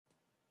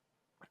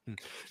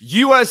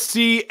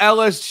USC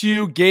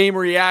LSU game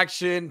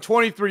reaction.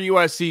 23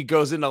 USC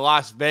goes into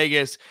Las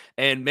Vegas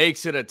and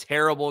makes it a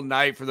terrible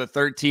night for the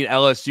 13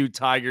 LSU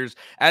Tigers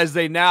as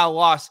they now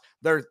lost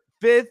their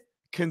 5th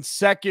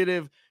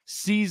consecutive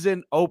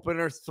season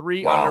opener,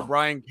 3 under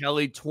Brian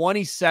Kelly,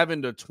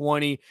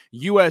 27-20.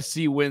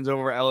 USC wins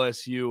over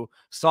LSU.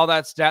 Saw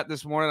that stat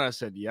this morning. I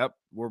said, yep,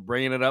 we're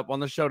bringing it up on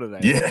the show today.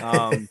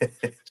 Yeah.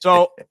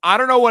 So I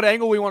don't know what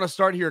angle we want to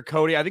start here,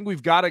 Cody. I think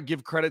we've got to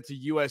give credit to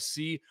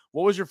USC.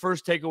 What was your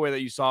first takeaway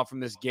that you saw from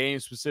this game,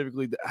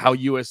 specifically how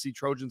USC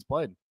Trojans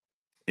played?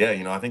 Yeah,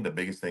 I think the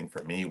biggest thing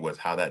for me was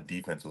how that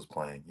defense was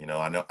playing.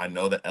 I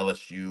know that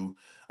LSU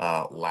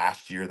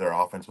last year their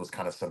offense was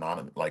kind of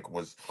synonymous,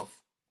 was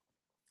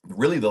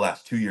really the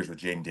last 2 years with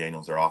Jaden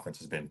Daniels, their offense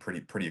has been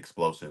pretty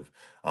explosive.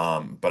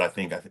 But I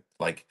think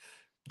like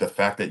the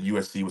fact that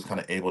USC was kind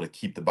of able to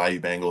keep the Bayou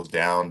Bengals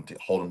down, to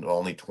hold them to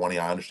only 20.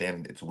 I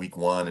understand it's week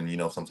 1,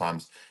 and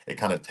sometimes it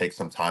kind of takes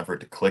some time for it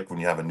to click when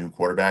you have a new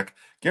quarterback.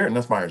 Garrett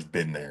Nussmeier's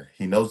been there.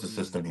 He knows the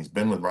system. He's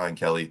been with Brian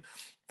Kelly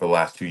for the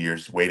last 2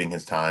 years, waiting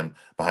his time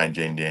behind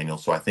Jaden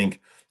Daniels. So I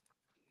think,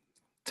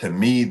 to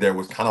me, there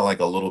was kind of like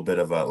a little bit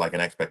of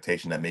an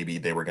expectation that maybe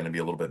they were going to be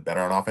a little bit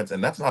better on offense.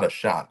 And that's not a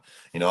shot.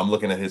 I'm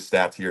looking at his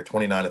stats here,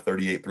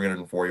 29-38,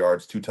 304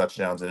 yards, 2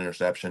 touchdowns, and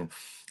interception.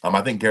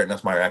 I think Garrett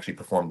Nussmeier actually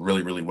performed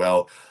really, really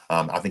well.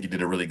 I think he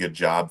did a really good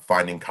job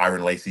finding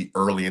Kyron Lacy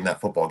early in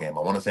that football game.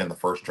 I want to say on the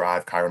first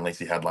drive, Kyron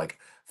Lacy had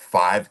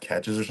 5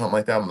 catches or something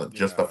like that on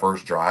just the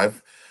first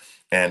drive.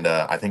 And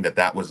I think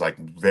that was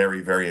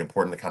very, very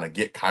important to kind of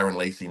get Kyron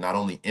Lacy not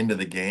only into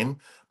the game,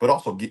 but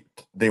also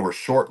they were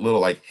short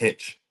little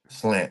hitch,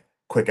 slant,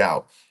 quick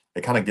out.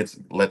 It kind of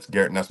lets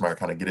Garrett Nussmeier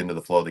kind of get into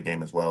the flow of the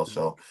game as well.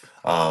 So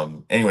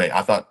anyway,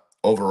 I thought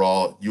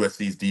overall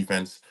USC's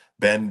defense,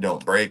 bend,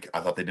 don't break. I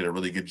thought they did a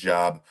really good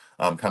job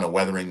kind of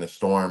weathering the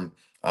storm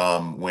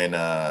when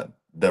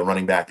the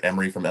running back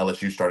Emery from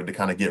LSU started to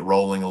kind of get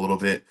rolling a little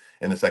bit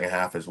in the second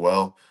half as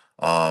well.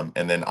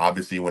 And then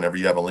obviously whenever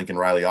you have a Lincoln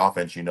Riley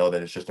offense, you know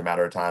that it's just a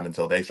matter of time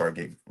until they start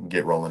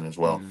get rolling as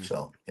well.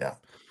 So, yeah.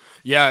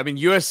 Yeah, I mean,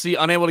 USC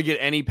unable to get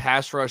any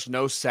pass rush,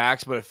 no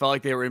sacks, but it felt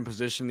like they were in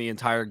position the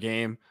entire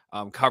game.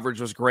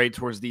 Coverage was great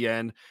towards the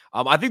end.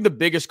 I think the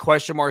biggest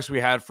question marks we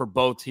had for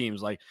both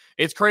teams,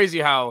 it's crazy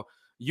how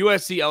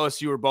USC,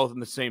 LSU were both in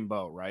the same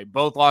boat, right?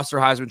 Both lost their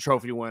Heisman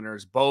Trophy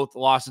winners. Both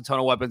lost a ton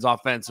of weapons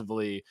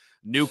offensively.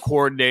 New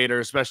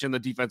coordinators, especially in the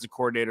defensive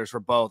coordinators for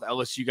both.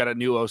 LSU got a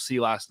new OC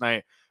last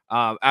night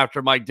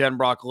after Mike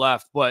Denbrock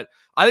left. But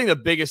I think the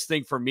biggest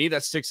thing for me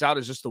that sticks out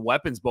is just the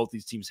weapons both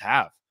these teams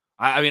have.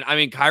 I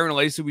mean, Kyron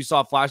Lacy, we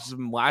saw flashes of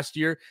him last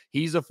year.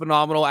 He's a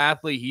phenomenal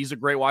athlete. He's a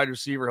great wide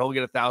receiver. He'll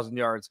get 1,000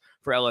 yards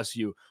for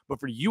LSU.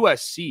 But for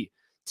USC,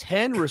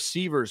 10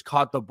 receivers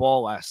caught the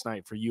ball last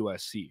night for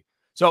USC.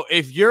 So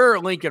if you're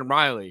Lincoln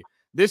Riley,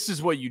 this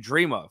is what you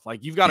dream of.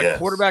 You've got a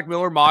quarterback,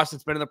 Miller Moss,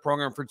 that's been in the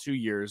program for 2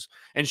 years.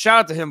 And shout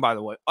out to him, by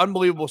the way.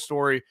 Unbelievable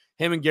story.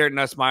 Him and Garrett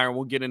Nussmeier, and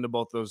we'll get into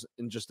both those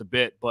in just a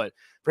bit. But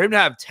for him to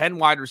have 10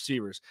 wide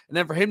receivers, and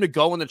then for him to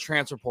go in the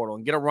transfer portal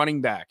and get a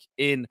running back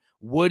in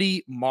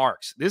Woody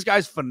Marks. This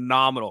guy's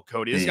phenomenal,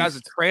 Cody. This guy's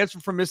a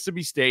transfer from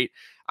Mississippi State.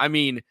 I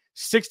mean,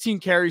 16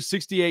 carries,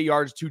 68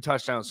 yards, 2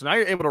 touchdowns. So now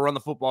you're able to run the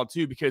football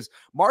too, because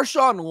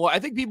Marshawn, I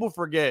think people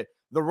forget,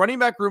 the running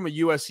back room at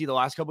USC the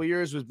last couple of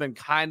years has been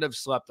kind of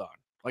slept on.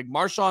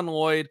 Marshawn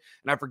Lloyd,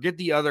 and I forget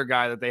the other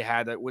guy that they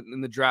had that went in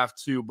the draft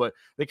too, but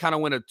they kind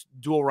of went a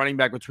dual running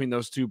back between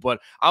those two. But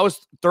I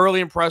was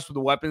thoroughly impressed with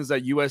the weapons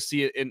that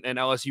USC and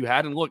LSU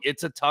had. And look,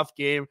 it's a tough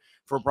game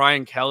for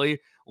Brian Kelly.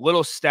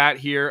 Little stat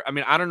here. I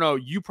mean, I don't know.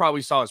 You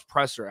probably saw his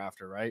presser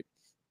after, right?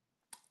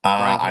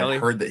 I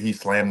heard that he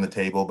slammed the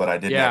table, but I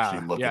didn't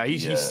actually look at he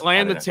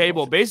slammed the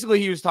table.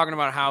 Basically, he was talking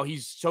about how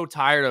he's so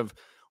tired of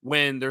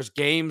when there's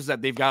games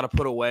that they've got to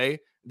put away,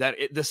 that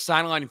the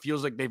sideline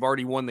feels like they've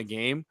already won the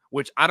game,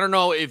 which I don't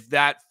know if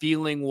that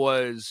feeling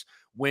was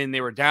when they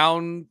were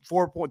down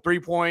 3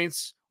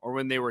 points or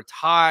when they were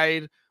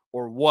tied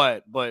or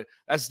what, but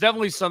that's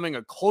definitely something,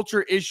 a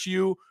culture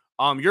issue.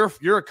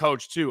 You're a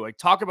coach too.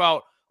 Talk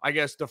about, I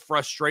guess, the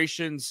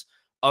frustrations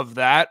of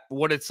that,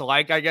 what it's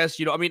like, I guess,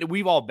 I mean,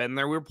 we've all been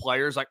there. We're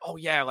players oh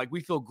yeah, we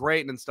feel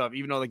great and stuff,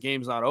 even though the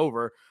game's not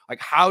over.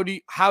 How do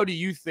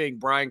you think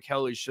Brian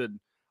Kelly should,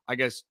 I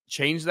guess,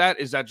 change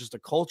that? Is that just a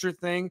culture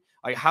thing?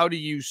 How do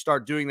you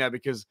start doing that?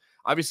 Because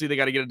obviously they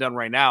got to get it done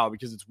right now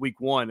because it's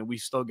week 1 and we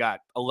still got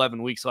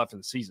 11 weeks left in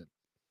the season.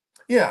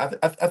 Yeah,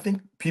 I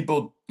think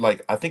people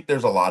I think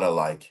there's a lot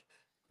of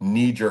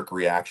knee-jerk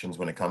reactions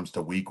when it comes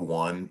to week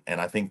 1, and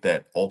I think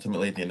that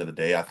ultimately at the end of the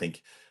day, I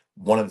think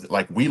one of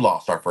we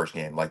lost our first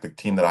game. The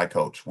team that I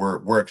coach,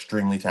 we're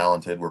extremely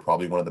talented. We're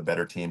probably one of the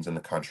better teams in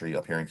the country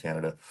up here in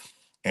Canada,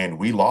 and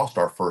we lost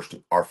our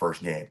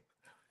first game.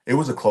 It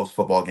was a close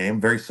football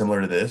game, very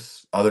similar to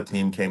this. Other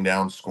team came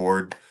down,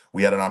 scored.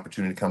 We had an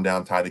opportunity to come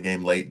down, tie the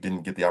game late,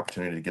 didn't get the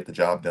opportunity to get the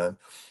job done.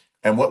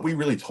 And what we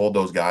really told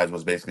those guys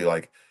was basically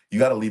you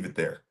got to leave it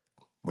there.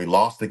 We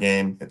lost the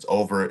game. It's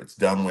over. It's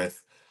done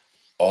with.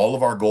 All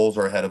of our goals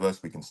are ahead of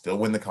us. We can still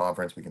win the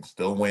conference. We can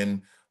still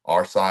win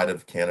our side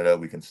of Canada.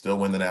 We can still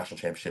win the national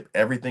championship.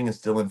 Everything is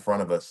still in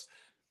front of us.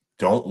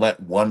 Don't let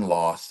one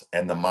loss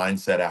and the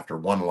mindset after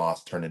one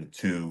loss turn into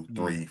two, Mm.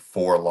 3,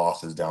 4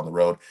 losses down the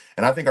road.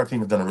 And I think our team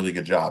has done a really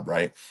good job,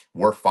 right?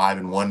 We're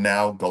 5-1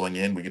 now going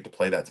in. We get to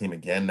play that team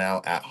again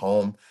now at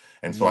home.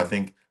 And so I Mm.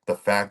 think the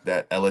fact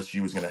that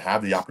LSU is going to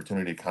have the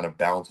opportunity to kind of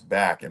bounce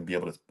back and be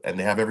able to, and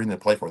they have everything to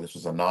play for. This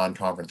was a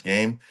non-conference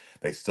game.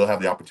 They still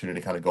have the opportunity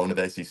to kind of go into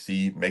the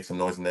SEC, make some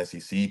noise in the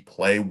SEC,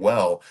 play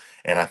well.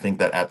 And I think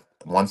that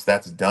once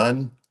that's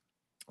done,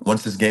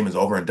 once this game is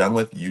over and done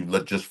with,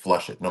 just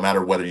flush it, no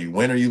matter whether you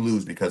win or you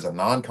lose, because a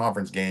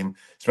non-conference game,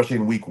 especially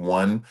in week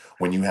 1,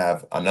 when you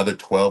have another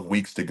 12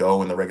 weeks to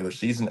go in the regular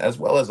season, as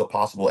well as a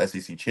possible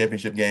SEC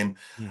championship game,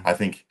 Mm. I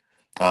think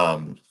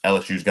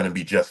LSU is going to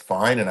be just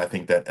fine. And I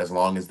think that as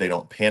long as they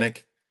don't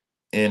panic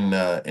in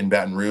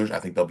Baton Rouge, I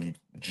think they'll be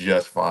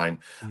just fine.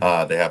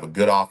 Mm. They have a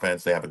good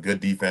offense. They have a good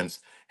defense.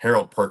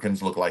 Harold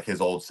Perkins looked like his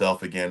old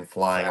self again,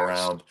 flying Facts.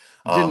 around.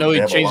 Didn't know They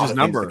he have a changed lot his of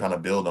things to number. kind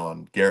of build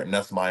on. Garrett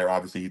Nussmeier,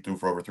 obviously, he threw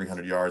for over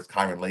 300 yards.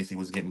 Kyron Lacey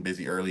was getting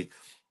busy early.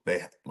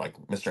 They like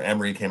Mr.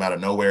 Emery came out of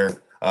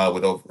nowhere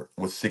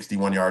with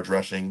 61 yards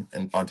rushing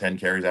and on 10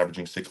 carries,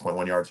 averaging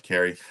 6.1 yards a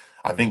carry.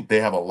 I Mm. think they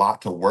have a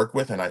lot to work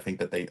with, and I think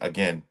that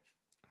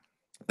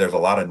there's a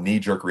lot of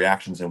knee-jerk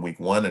reactions in week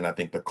 1, and I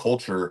think the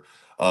culture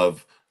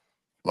of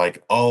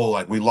like, oh,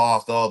 like we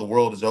lost, oh, the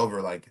world is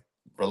over. Like,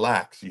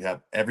 relax. You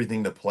have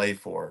everything to play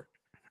for,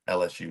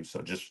 LSU.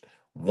 So just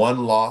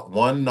one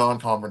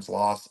non-conference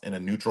loss in a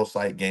neutral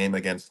site game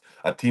against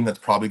a team that's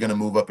probably going to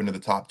move up into the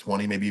top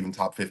 20, maybe even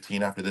top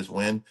 15 after this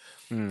win,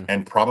 Mm.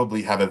 and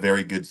probably have a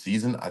very good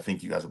season. I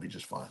think you guys will be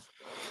just fine.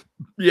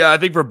 Yeah, I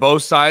think for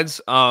both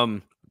sides,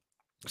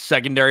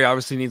 secondary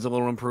obviously needs a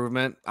little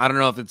improvement. I don't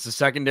know if it's the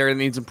secondary that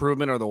needs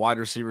improvement or the wide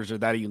receivers are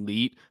that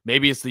elite.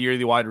 Maybe it's the year of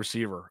the wide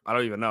receiver. I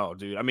don't even know,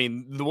 dude. I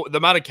mean, the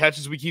amount of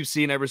catches we keep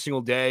seeing every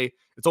single day.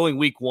 It's only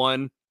week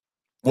 1.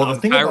 Well,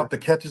 the thing about the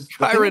catches,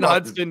 Kyron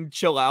Hudson,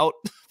 chill out,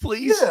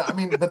 please. yeah, I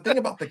mean, the thing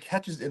about the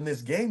catches in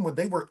this game was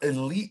they were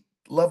elite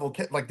level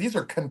like these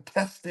are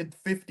contested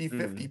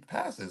 50-50 Mm.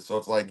 passes. So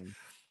it's like, Mm.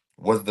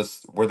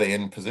 were they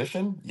in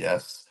position?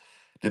 Yes.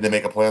 Did they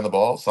make a play on the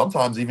ball?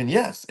 Sometimes even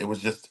yes. It was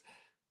just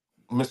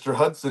Mr.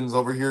 Hudson's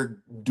over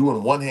here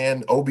doing one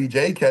hand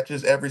OBJ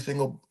catches every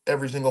single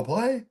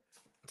play.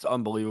 It's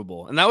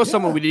unbelievable. And that was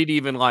someone Yeah, we didn't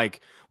even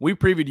like. We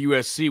previewed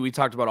USC. We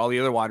talked about all the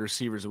other wide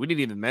receivers. We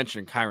didn't even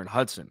mention Kyron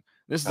Hudson.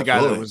 This is the guy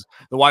that absolutely. was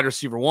the wide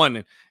receiver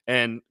 1.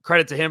 And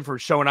credit to him for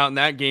showing out in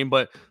that game.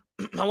 But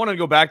I want to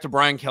go back to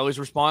Brian Kelly's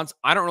response.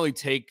 I don't really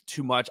take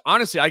too much.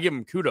 Honestly, I give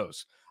him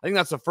kudos. I think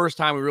that's the first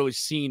time we really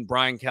seen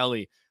Brian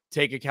Kelly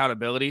take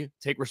accountability,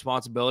 take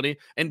responsibility.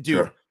 And dude,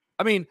 Sure.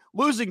 I mean,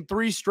 losing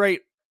 3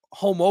 straight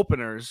home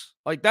openers,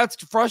 like that's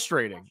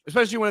frustrating,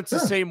 especially when it's the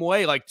Yeah. same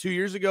way. Like 2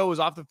 years ago was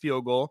off the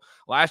field goal.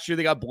 Last year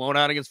they got blown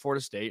out against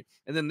Florida State.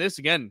 And then this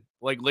again,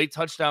 like late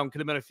touchdown could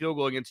have been a field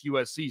goal against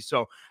USC.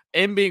 So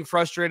and being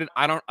frustrated,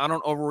 I don't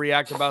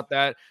overreact about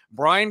that.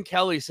 Brian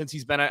Kelly, since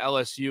he's been at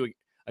LSU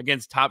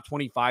against top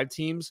 25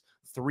 teams,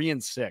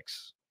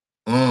 3-6.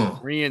 Mm.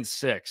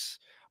 3-6.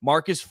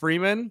 Marcus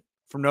Freeman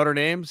from Notre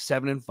Dame,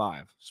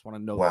 7-5. Just want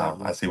to note that Wow.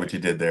 I real see what quick. you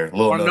did there.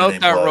 Little Want to Notre note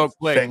Dame that real plug.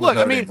 quick. Shameless Look, I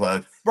Notre Dame mean,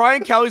 plug.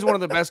 Brian Kelly's one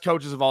of the best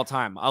coaches of all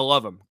time. I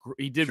love him.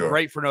 He did Sure.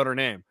 great for Notre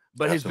Dame.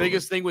 But his Absolutely.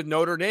 biggest thing with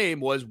Notre Dame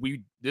was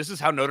this is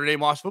how Notre Dame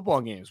lost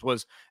football games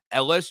was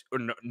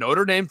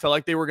Notre Dame felt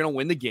like they were going to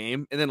win the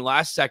game, and then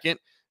last second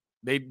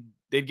they'd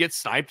get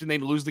sniped and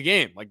they'd lose the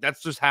game. Like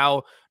that's just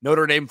how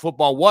Notre Dame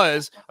football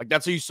was. Like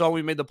that's how you saw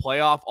we made the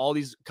playoff all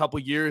these couple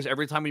years.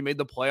 Every time we made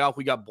the playoff,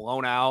 we got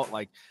blown out.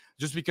 Like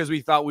just because we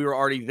thought we were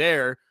already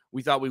there,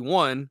 we thought we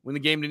won when the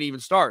game didn't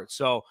even start.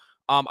 So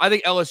I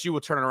think LSU will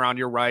turn it around.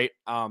 You're right.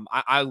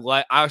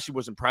 I actually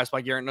was impressed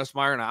by Garrett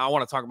Nussmeier, and I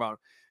want to talk about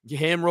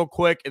him real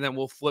quick, and then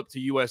we'll flip to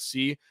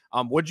USC.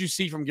 What did you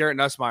see from Garrett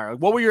Nussmeier? Like,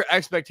 what were your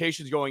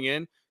expectations going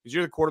in? Because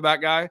you're the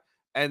quarterback guy,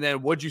 and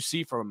then what'd you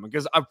see from him?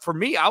 Because for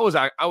me, I was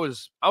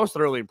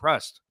thoroughly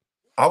impressed.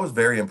 I was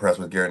very impressed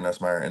with Garrett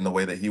Nussmeier and the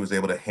way that he was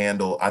able to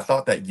handle. I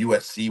thought that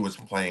USC was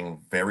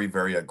playing very,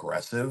 very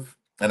aggressive,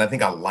 and I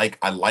think I like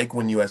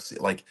when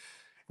USC, like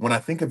when I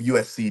think of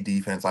USC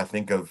defense, I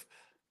think of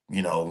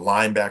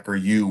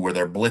linebacker where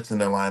they're blitzing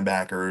their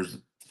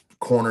linebackers,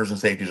 corners and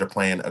safeties are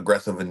playing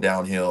aggressive and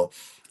downhill.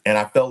 And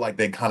I felt like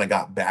they kind of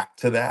got back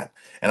to that.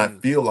 And I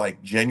Mm. feel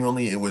like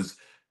genuinely it was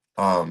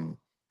um,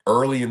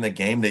 early in the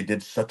game, they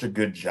did such a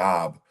good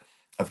job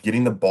of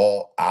getting the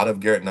ball out of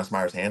Garrett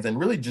Nussmeier's hands and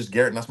really just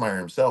Garrett Nussmeier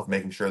himself,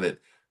 making sure that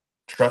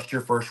trust your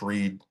first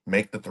read,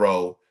 make the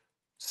throw.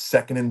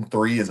 2nd and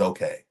 3 is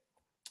okay.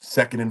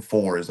 2nd and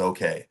 4 is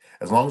okay.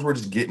 As long as we're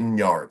just getting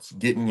yards,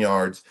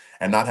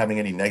 and not having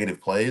any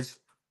negative plays.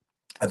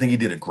 I think he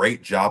did a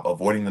great job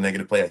avoiding the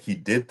negative play. He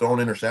did throw an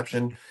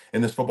interception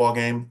in this football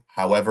game.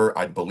 However,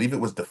 I believe it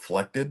was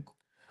deflected.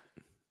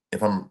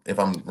 If I'm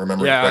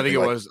remembering Yeah, I think correctly, it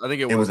like was. I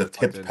think it it was was a tipped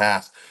deflected.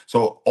 pass.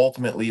 So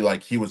ultimately,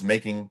 like he was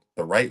making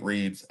the right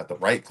reads at the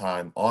right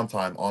time, on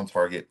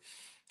target.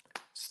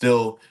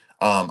 Still,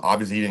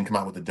 obviously he didn't come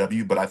out with a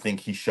W, but I think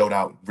he showed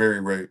out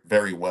very, very,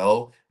 very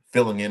well.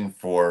 filling in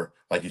for,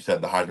 like you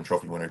said, the Heisman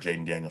Trophy winner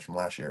Jaden Daniels from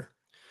last year.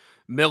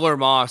 Miller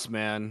Moss,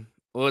 man.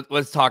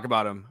 Let's talk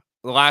about him.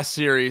 The last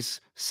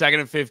series,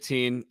 2nd and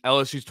 15,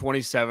 LSU's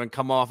 27,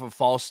 come off a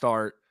false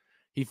start.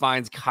 He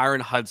finds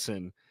Kyron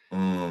Hudson.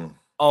 Mm,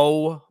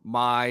 Oh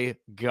my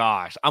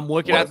gosh. I'm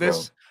looking what a at throw.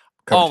 this.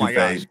 Cover Oh two my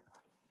gosh. fade.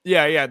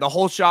 Yeah. The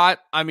whole shot.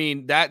 I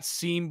mean, that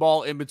seam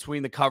ball in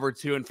between the cover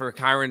two, and for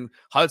Kyron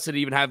Hudson to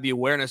even have the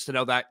awareness to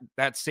know that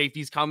that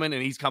safety's coming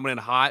and he's coming in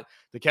hot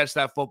to catch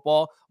that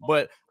football.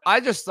 But I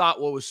just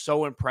thought what was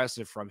so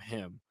impressive from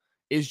him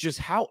is just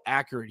how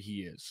accurate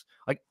he is.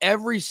 Like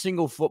every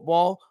single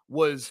football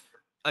was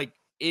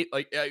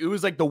it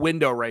was like the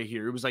window right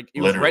here. It was like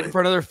it was right in Literally.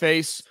 front of their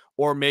face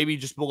or maybe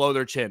just below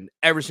their chin.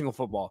 Every single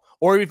football.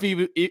 Or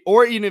even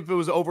if it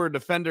was over a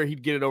defender,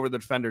 he'd get it over the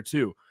defender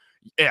too.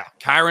 Yeah,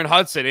 Kyron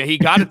Hudson, and he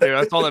got it there.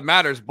 That's all that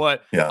matters.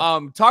 But Yeah.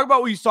 talk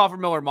about what you saw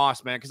from Miller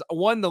Moss, man. Because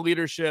one, the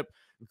leadership,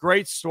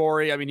 great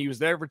story. I mean, he was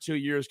there for 2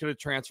 years, could have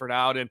transferred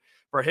out, and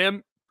for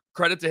him,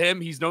 credit to him,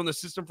 he's known the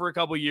system for a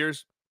couple of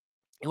years.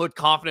 He looked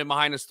confident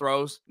behind his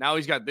throws. Now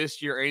he's got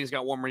this year, and he's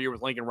got one more year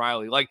with Lincoln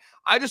Riley. Like,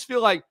 I just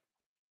feel like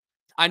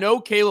I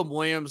know Caleb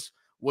Williams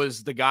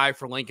was the guy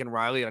for Lincoln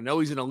Riley. I know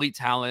he's an elite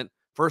talent,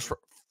 first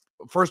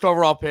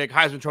overall pick,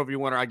 Heisman Trophy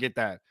winner. I get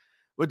that.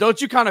 But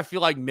don't you kind of feel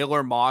like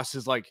Miller Moss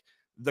is like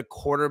the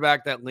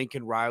quarterback that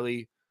Lincoln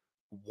Riley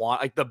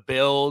want, like the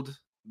build,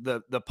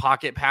 the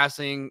pocket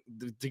passing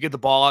to get the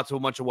ball out to a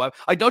bunch of web?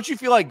 Like, don't you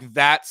feel like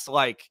that's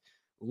like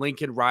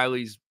Lincoln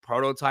Riley's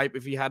prototype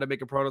if he had to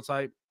make a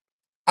prototype?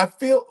 I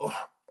feel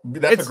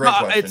that's a great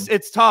question.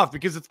 It's tough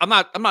because I'm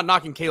not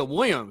knocking Caleb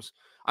Williams.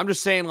 I'm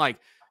just saying like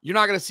you're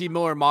not going to see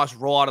Miller Moss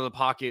roll out of the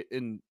pocket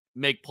and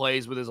make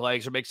plays with his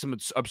legs or make some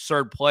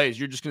absurd plays.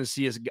 You're just going to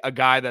see a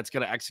guy that's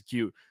going to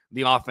execute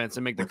the offense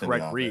and make the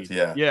correct read.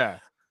 Yeah. Yeah.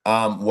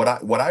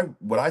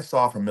 What I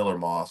saw from Miller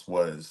Moss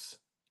was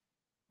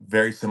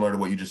very similar to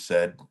what you just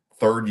said.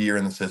 3rd year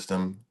in the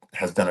system,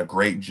 has done a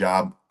great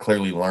job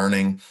clearly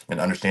learning and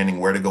understanding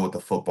where to go with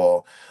the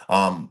football.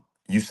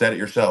 You said it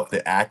yourself.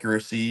 The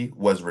accuracy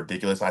was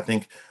ridiculous. I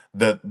think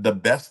the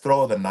best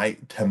throw of the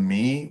night to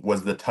me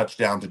was the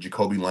touchdown to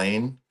Jacoby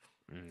Lane,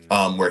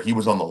 where he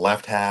was on the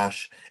left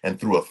hash and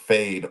threw a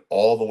fade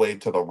all the way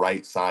to the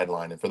right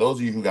sideline. And for those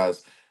of you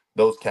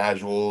those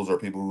casuals or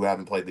people who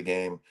haven't played the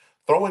game,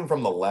 throwing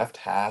from the left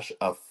hash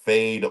a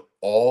fade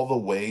all the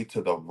way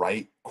to the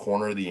right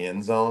corner of the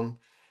end zone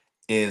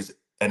is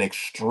an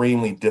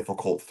extremely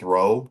difficult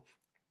throw,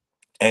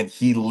 and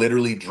he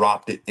literally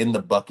dropped it in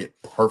the bucket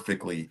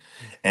perfectly.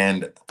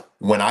 And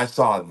when I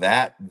saw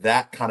that,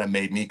 that kind of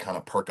made me kind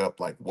of perk up,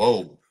 like,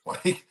 whoa,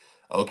 like,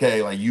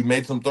 okay, like you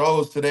made some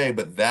throws today,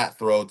 but that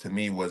throw to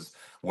me was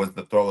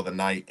the throw of the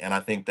night. And I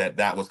think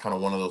that was kind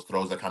of one of those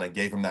throws that kind of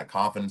gave him that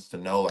confidence to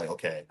know, like,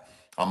 okay,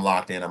 I'm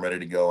locked in, I'm ready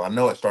to go. I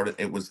know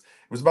it was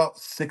about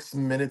 6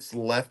 minutes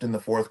left in the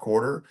fourth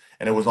quarter,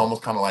 and it was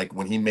almost kind of like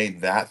when he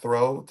made that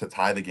throw to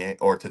tie the game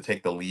or to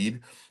take the lead,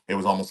 it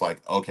was almost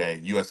like,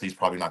 okay, USC is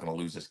probably not going to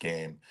lose this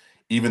game,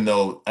 even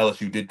though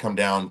LSU did come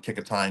down, kick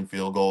a tying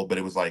field goal. But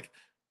it was like,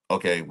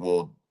 okay,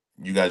 well,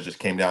 you guys just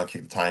came down,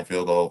 kicked the tying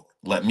field goal.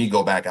 Let me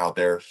go back out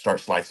there, start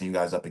slicing you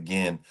guys up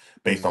again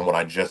based on what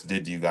I just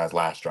did to you guys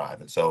last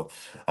drive. And so,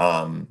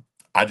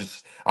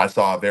 I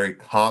saw a very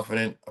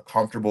confident, a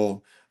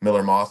comfortable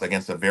Miller Moss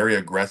against a very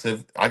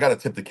aggressive. I got to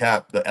tip the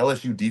cap. The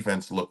LSU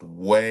defense looked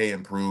way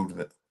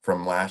improved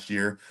from last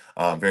year.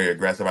 Very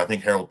aggressive. I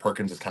think Harold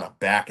Perkins is kind of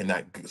back in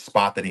that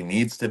spot that he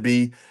needs to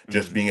be,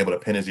 just being able to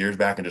pin his ears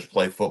back and just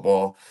play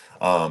football.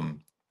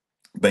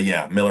 But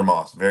yeah, Miller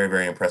Moss, very,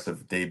 very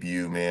impressive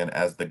debut, man,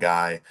 as the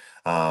guy.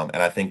 And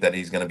I think that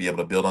he's going to be able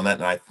to build on that.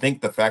 And I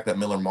think the fact that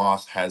Miller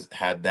Moss has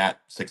had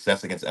that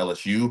success against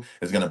LSU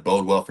is going to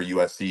bode well for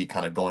USC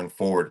kind of going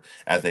forward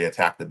as they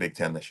attack the Big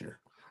Ten this year.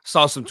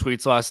 Saw some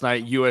tweets last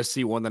night.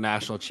 USC won the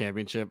national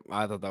championship.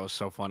 I thought that was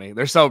so funny.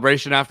 Their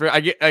celebration after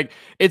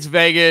it's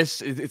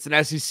Vegas. It's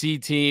an SEC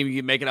team.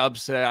 You make an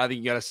upset. I think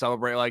you got to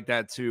celebrate like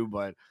that too.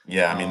 But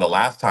yeah, I mean, the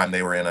last time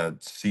they were in a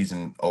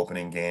season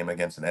opening game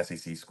against an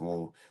SEC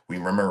school, we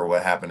remember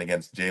what happened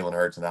against Jalen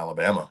Hurts in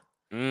Alabama,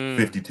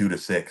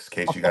 52-6.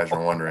 In case you guys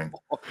were wondering,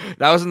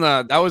 that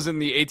was in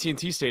the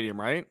AT&T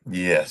Stadium, right?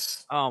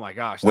 Yes. Oh my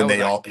gosh! When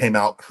they all came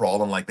out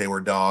crawling like they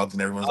were dogs,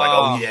 and everyone's like,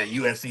 "Oh yeah,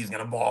 USC is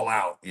gonna ball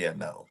out." Yeah,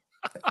 no.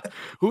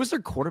 Who was their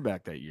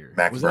quarterback that year?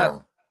 Max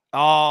Brown.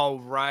 Oh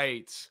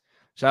right.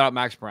 Shout out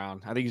Max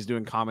Brown. I think he's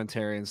doing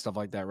commentary and stuff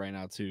like that right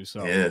now too.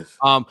 So,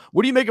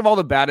 what do you make of all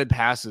the batted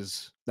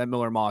passes that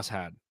Miller Moss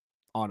had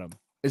on him?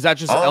 Is that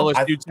just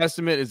LSU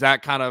testament? Is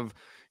that kind of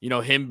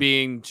him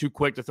being too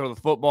quick to throw the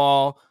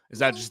football? Is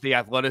that just the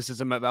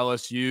athleticism of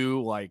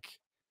LSU? Like,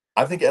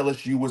 I think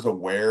LSU was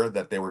aware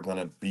that they were going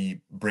to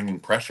be bringing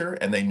pressure,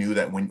 and they knew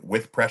that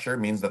with pressure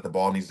means that the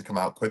ball needs to come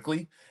out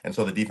quickly. And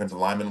so the defensive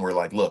linemen were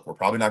like, look, we're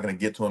probably not going to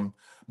get to him,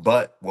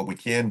 but what we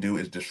can do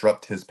is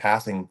disrupt his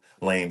passing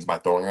lanes by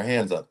throwing our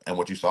hands up. And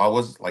what you saw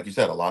was, like you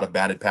said, a lot of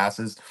batted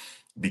passes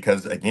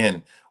because,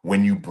 again,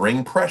 when you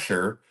bring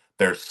pressure,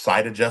 there's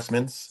side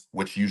adjustments,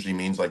 which usually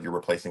means like you're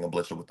replacing a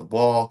blitzer with the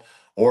ball.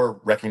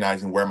 or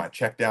recognizing where my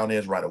check down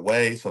is right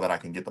away so that I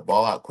can get the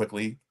ball out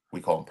quickly. We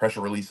call them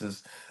pressure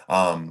releases.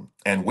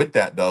 And with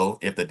that, though,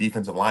 if the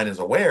defensive line is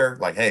aware,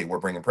 like, hey, we're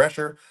bringing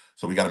pressure,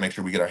 so we got to make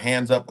sure we get our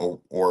hands up,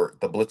 or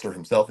the blitzer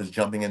himself is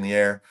jumping in the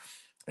air.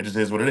 It just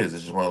is what it is.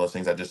 It's just one of those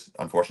things that just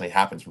unfortunately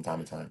happens from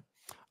time to time.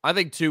 I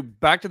think too.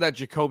 Back to that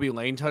Jacoby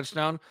Lane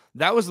touchdown.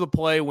 That was the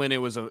play when it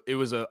was a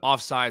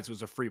offsides. It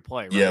was a free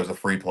play, Yeah, it right? was a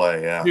free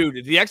play. Yeah.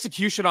 Dude, the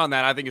execution on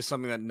that, I think, is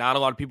something that not a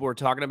lot of people are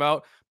talking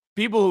about.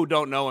 People who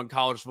don't know in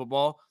college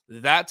football,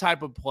 that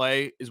type of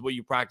play is what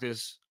you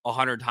practice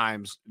 100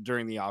 times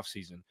during the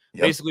offseason.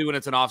 Yep. Basically, when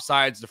it's an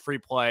offsides, the free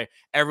play,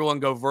 everyone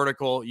go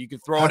vertical. You can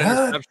throw an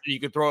interception. You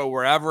can throw it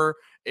wherever.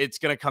 It's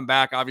going to come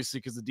back, obviously,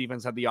 because the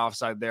defense had the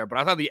offside there. But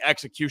I thought the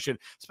execution,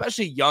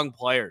 especially young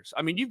players.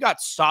 I mean, you've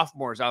got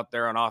sophomores out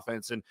there on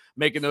offense and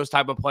making those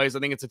type of plays. I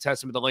think it's a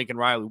testament to Lincoln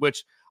Riley,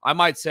 which I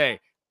might say,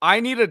 I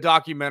need a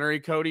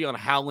documentary, Cody, on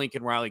how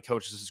Lincoln Riley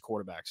coaches his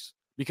quarterbacks.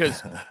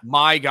 Because,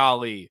 my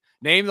golly,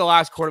 name the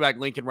last quarterback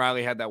Lincoln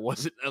Riley had that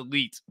wasn't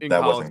elite in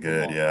that college wasn't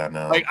good. football. Yeah,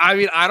 no. Like, I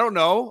mean, I don't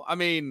know. I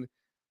mean,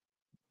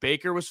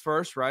 Baker was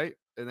first, right?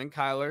 And then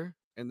Kyler,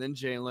 and then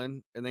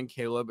Jalen, and then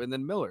Caleb, and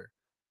then Miller.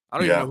 I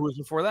don't even know who was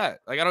before that.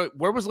 Like,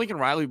 where was Lincoln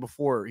Riley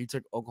before he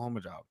took Oklahoma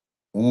job?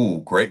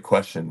 Ooh, great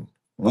question.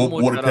 We'll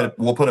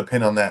put a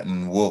pin on that,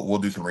 and we'll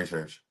do some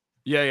research.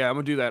 Yeah, I'm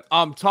gonna do that.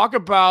 Talk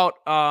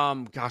about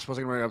gosh, what's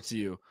I gonna bring it up to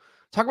you?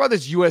 Talk about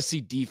this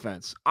USC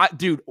defense.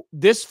 Dude,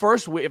 this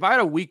first week, if I had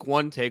a week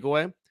one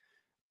takeaway,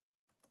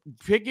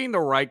 picking the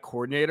right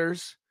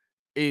coordinators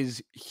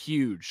is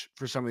huge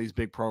for some of these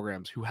big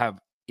programs who have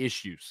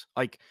issues.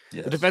 Like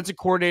the defensive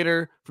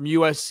coordinator from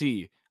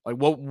USC. Like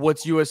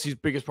what's USC's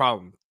biggest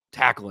problem?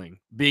 Tackling,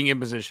 being in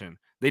position.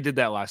 They did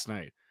that last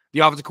night. The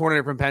offensive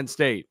coordinator from Penn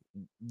State,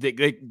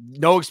 they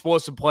no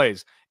explosive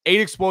plays.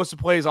 8 explosive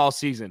plays all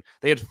season.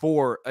 They had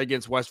 4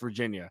 against West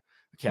Virginia.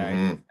 Okay.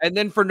 Mm-hmm. And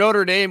then for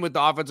Notre Dame with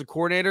the offensive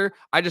coordinator,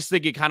 I just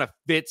think it kind of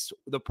fits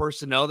the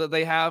personnel that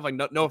they have. Like,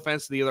 no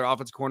offense to the other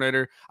offensive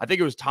coordinator. I think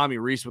it was Tommy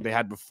Rees, what they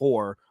had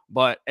before,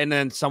 and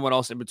then someone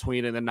else in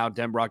between, and then now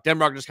Denbrock.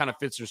 Denbrock just kind of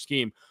fits their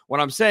scheme. What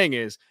I'm saying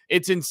is,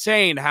 it's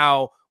insane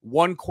how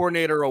one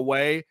coordinator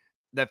away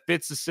that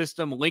fits the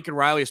system, Lincoln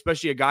Riley,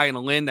 especially a guy in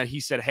Lynn that he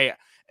said, hey,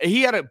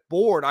 he had a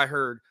board, I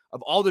heard,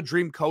 of all the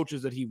dream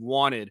coaches that he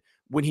wanted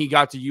when he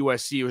got to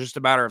USC. It was just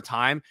a matter of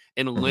time.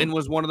 And Lynn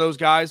was one of those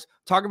guys.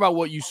 Talk about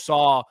what you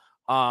saw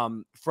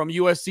from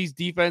USC's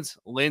defense,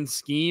 Lynn's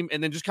scheme,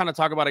 and then just kind of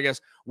talk about, I guess,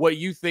 what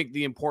you think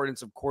the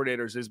importance of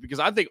coordinators is. Because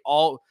I think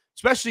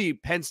especially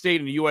Penn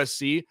State and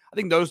USC, I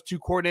think those 2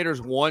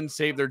 coordinators, 1,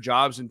 save their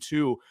jobs, and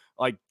 2,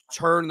 like,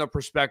 turn the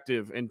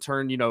perspective and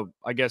turn,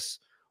 I guess,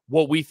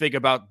 what we think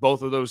about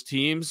both of those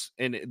teams,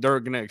 and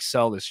they're going to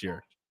excel this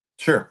year.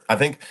 Sure. I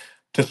think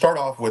to start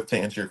off with, to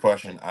answer your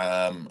question,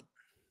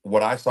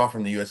 what I saw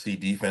from the USC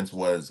defense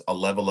was a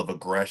level of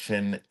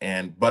aggression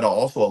but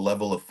also a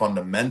level of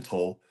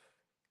fundamental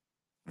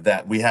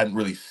that we hadn't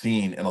really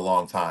seen in a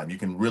long time. You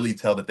can really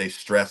tell that they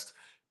stressed,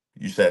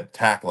 you said,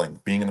 tackling,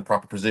 being in the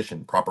proper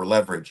position, proper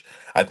leverage.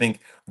 I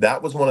think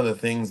that was one of the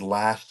things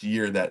last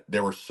year, that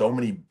there were so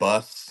many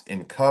busts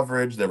in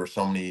coverage. There were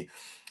so many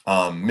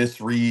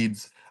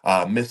misreads,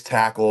 missed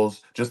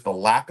tackles, just the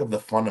lack of the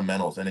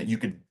fundamentals. And you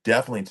could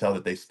definitely tell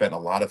that they spent a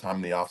lot of time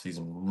in the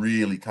offseason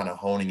really kind of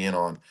honing in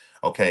on,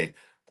 okay,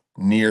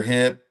 near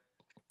hip,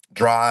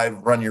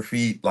 drive, run your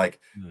feet. Like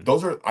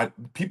those are,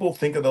 people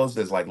think of those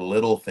as like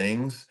little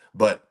things,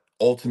 but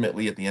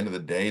ultimately at the end of the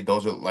day,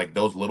 those are like,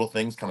 those little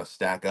things kind of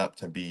stack up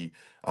to be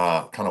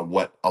kind of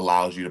what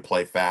allows you to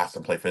play fast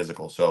and play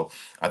physical. So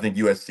I think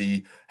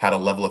USC had a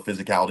level of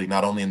physicality,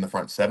 not only in the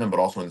front 7, but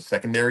also in the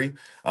secondary.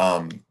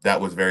 That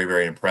was very,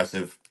 very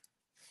impressive.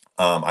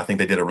 I think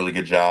they did a really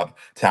good job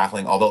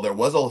tackling, although there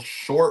was a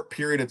short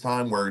period of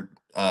time where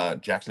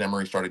Jackson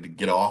Emery started to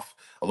get off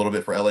a little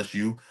bit for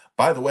LSU.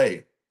 By the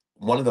way,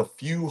 one of the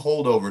few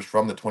holdovers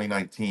from the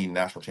 2019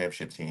 national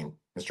championship team,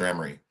 Mr.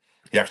 Emery,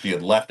 he actually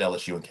had left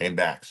LSU and came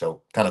back.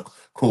 So kind of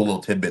cool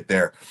little tidbit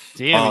there.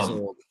 Damn, he's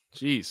old.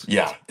 Jeez.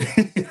 Yeah.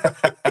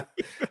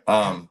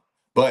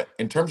 But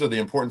in terms of the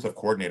importance of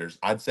coordinators,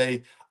 I'd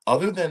say,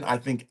 other than, I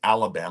think,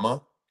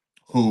 Alabama,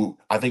 who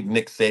I think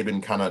Nick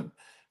Saban kind of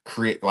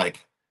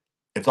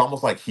it's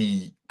almost like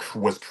he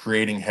was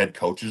creating head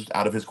coaches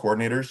out of his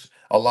coordinators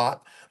a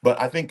lot.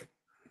 But I think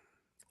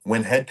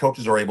when head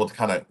coaches are able to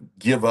kind of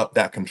give up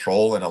that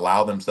control and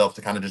allow themselves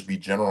to kind of just be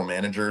general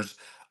managers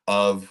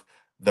of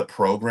the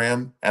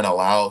program and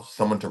allow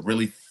someone to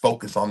really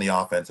focus on the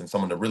offense and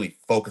someone to really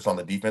focus on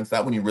the defense,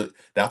 that's when you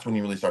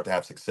really start to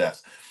have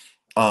success.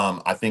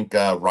 I think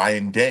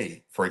Ryan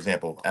Day, for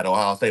example, at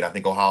Ohio State, I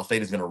think Ohio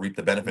State is going to reap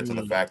the benefits of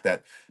the fact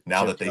that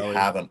now that they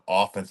have an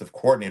offensive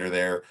coordinator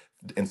there,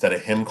 instead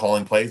of him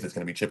calling plays, it's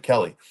going to be Chip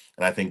Kelly.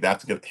 And I think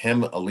that's good.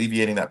 Him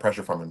alleviating that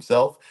pressure from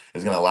himself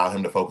is going to allow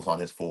him to focus on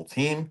his full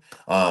team,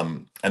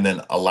 and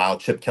then allow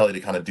Chip Kelly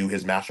to kind of do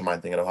his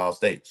mastermind thing at Ohio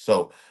State.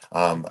 So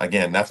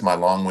again, that's my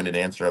long-winded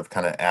answer of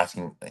kind of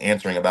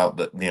answering about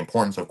the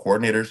importance of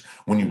coordinators.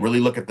 When you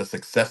really look at the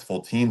successful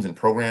teams and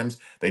programs,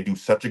 they do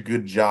such a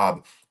good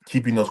job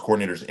keeping those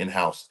coordinators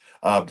in-house.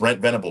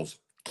 Brent Venables,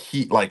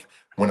 like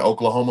when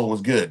Oklahoma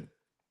was good,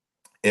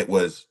 it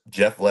was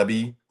Jeff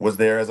Lebby was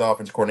there as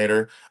offense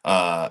coordinator.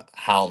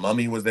 Hal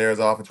Mumme was there as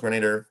offense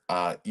coordinator.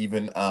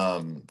 Even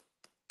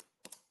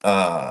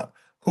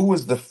who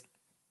was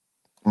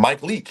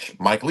Mike Leach?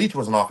 Mike Leach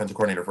was an offensive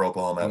coordinator for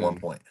Oklahoma at one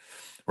point,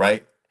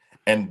 right?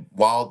 And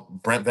while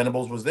Brent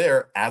Venables was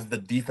there as the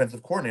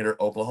defensive coordinator,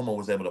 Oklahoma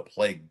was able to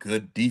play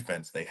good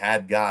defense. They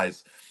had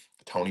guys,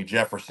 Tony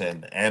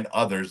Jefferson and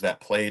others that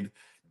played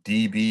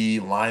DB,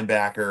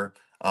 linebacker,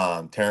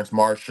 Terrence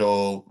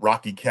Marshall,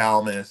 Rocky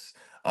Calmus,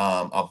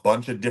 a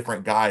bunch of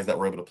different guys that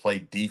were able to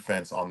play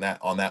defense on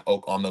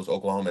those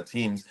Oklahoma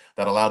teams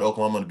that allowed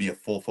Oklahoma to be a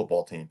full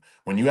football team.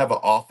 When you have an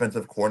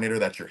offensive coordinator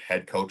that's your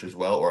head coach as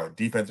well, or a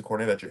defensive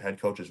coordinator that's your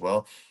head coach as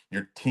well,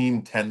 your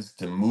team tends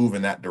to move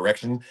in that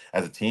direction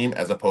as a team,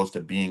 as opposed to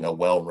being a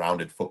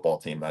well-rounded football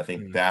team. And I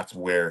think that's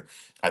where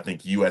I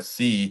think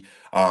USC,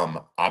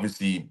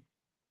 obviously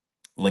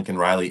Lincoln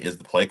Riley is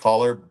the play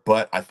caller,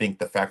 but I think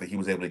the fact that he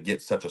was able to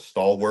get such a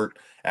stalwart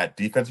at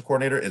defensive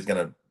coordinator is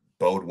going to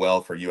bode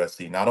well for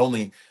USC, not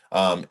only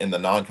in the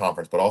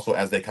non-conference, but also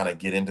as they kind of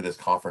get into this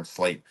conference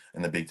slate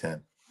in the Big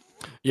Ten.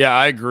 Yeah,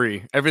 I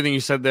agree. Everything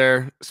you said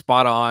there,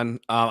 spot on.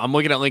 I'm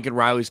looking at Lincoln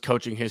Riley's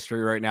coaching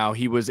history right now.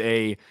 He was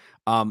a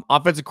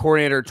offensive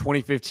coordinator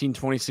 2015,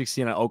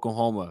 2016 at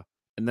Oklahoma,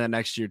 and then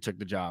next year took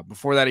the job.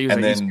 Before that, he was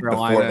at East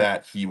Carolina. Before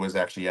that, he was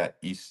actually at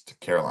East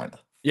Carolina.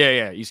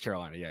 Yeah, East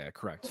Carolina. Yeah,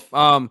 correct.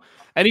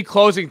 Any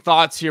closing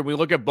thoughts here? We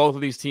look at both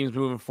of these teams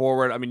moving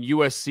forward. I mean,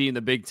 USC in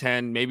the Big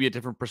Ten, maybe a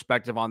different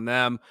perspective on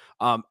them.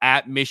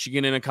 At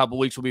Michigan in a couple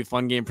weeks will be a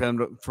fun game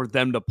for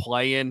them to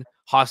play in.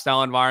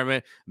 Hostile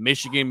environment.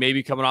 Michigan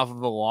maybe coming off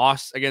of a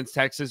loss against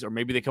Texas, or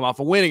maybe they come off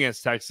a win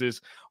against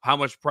Texas. How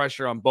much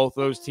pressure on both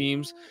those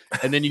teams?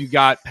 And then you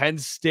got Penn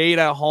State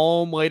at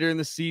home later in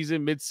the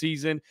season,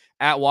 mid-season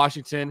at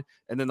Washington.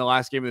 And then the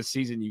last game of the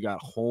season, you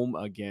got home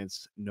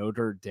against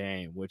Notre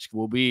Dame, which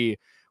will be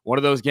one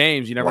of those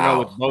games. You never know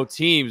with both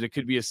teams. It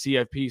could be a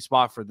CFP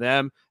spot for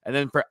them. And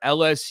then for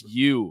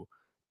LSU,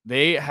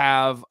 they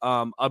have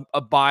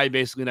a bye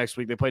basically next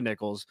week. They play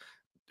Nichols.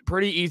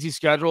 Pretty easy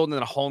schedule, and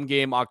then a home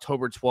game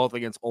October 12th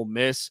against Ole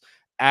Miss,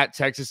 at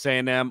Texas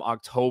A&M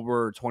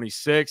October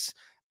 26th.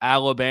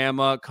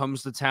 Alabama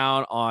comes to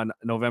town on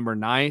November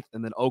 9th,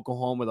 and then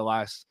Oklahoma the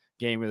last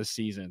game of the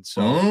season.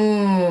 So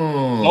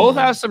both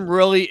have some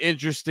really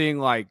interesting,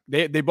 like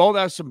they both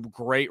have some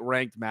great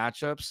ranked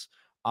matchups.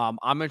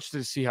 I'm interested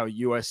to see how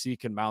USC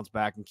can bounce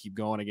back and keep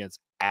going against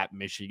at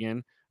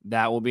Michigan.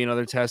 That will be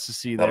another test to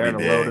see there in a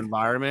road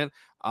environment.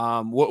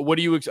 What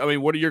do you? I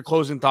mean, what are your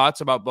closing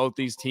thoughts about both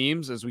these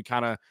teams as we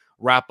kind of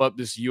wrap up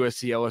this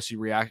USC LSU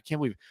react? I can't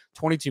believe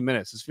 22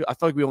 minutes. I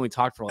feel like we only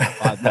talked for like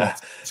 5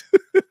 minutes.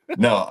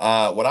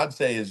 No, what I'd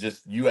say is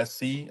just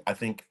USC. I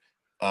think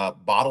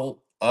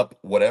bottle up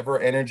whatever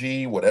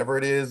energy, whatever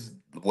it is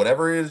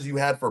you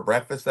had for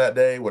breakfast that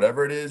day,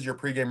 whatever it is your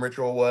pregame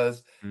ritual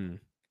was.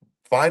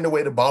 Find a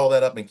way to bottle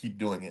that up and keep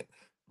doing it,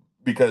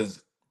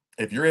 because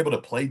if you're able to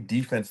play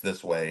defense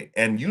this way,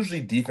 and usually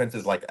defense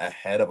is like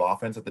ahead of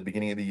offense at the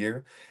beginning of the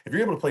year, if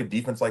you're able to play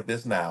defense like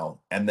this now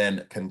and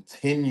then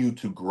continue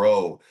to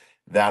grow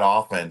that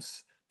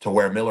offense to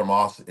where Miller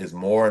Moss is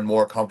more and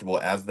more comfortable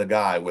as the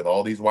guy with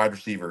all these wide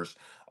receivers.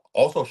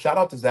 Also, shout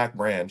out to Zach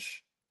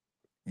Branch.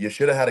 You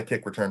should have had a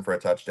kick return for a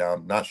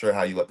touchdown. Not sure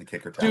how you let the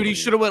kicker tackle. Dude, he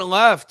should have went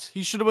left.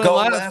 He should have went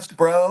left,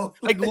 bro.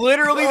 Like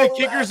literally, the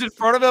kicker's in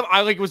front of him.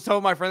 I was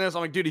telling my friend this.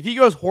 I'm like, dude, if he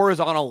goes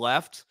horizontal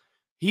left,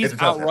 he's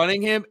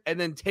outrunning him and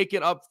then take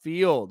it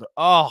upfield.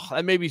 Oh,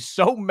 that made me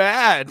so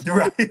mad.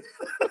 Right.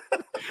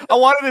 I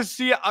wanted to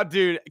see it.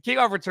 Dude,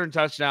 kickoff return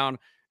touchdown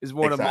is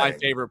one of my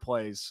favorite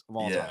plays of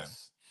all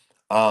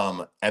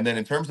time. And then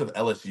in terms of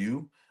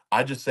LSU,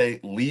 I just say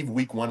leave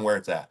week 1 where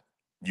it's at.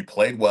 You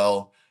played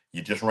well.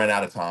 You just ran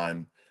out of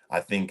time. I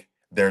think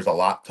there's a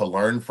lot to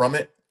learn from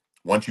it.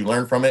 Once you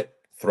learn from it,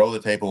 throw the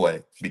tape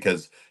away,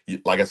 because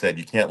like I said,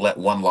 you can't let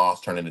one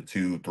loss turn into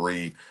 2,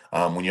 3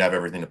 when you have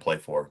everything to play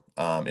for.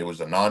 It was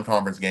a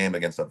non-conference game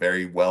against a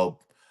very well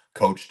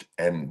coached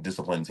and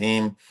disciplined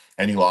team,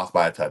 and you lost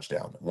by a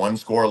touchdown.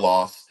 1-score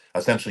loss,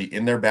 essentially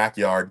in their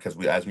backyard, because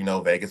as we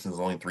know, Vegas is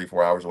only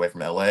 3-4 hours away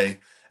from LA.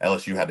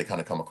 LSU had to kind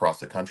of come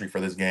across the country for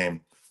this game.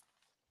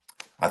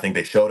 I think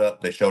they showed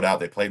up, they showed out,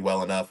 they played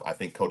well enough. I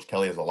think Coach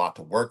Kelly has a lot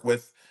to work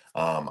with.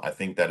 I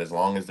think that as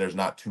long as there's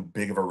not too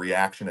big of a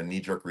reaction, a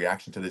knee-jerk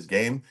reaction to this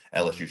game,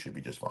 LSU should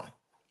be just fine.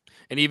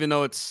 And even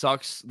though it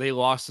sucks, they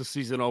lost the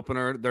season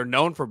opener. They're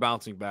known for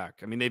bouncing back.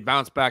 I mean, they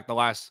bounced back the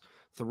last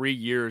 3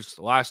 years.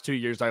 The last 2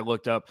 years I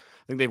looked up,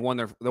 I think they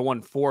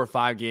won 4 or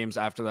 5 games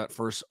after that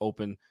first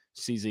open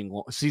season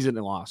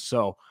and loss.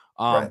 So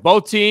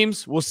both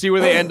teams, we'll see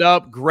where they end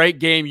up. Great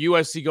game.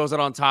 USC goes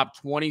out on top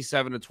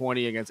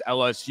 27-20 against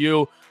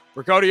LSU.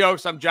 For Cody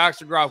Oaks, I'm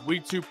Jackson Groff.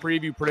 Week 2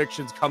 preview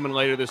predictions coming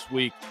later this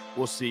week.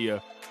 We'll see you.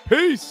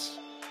 Peace.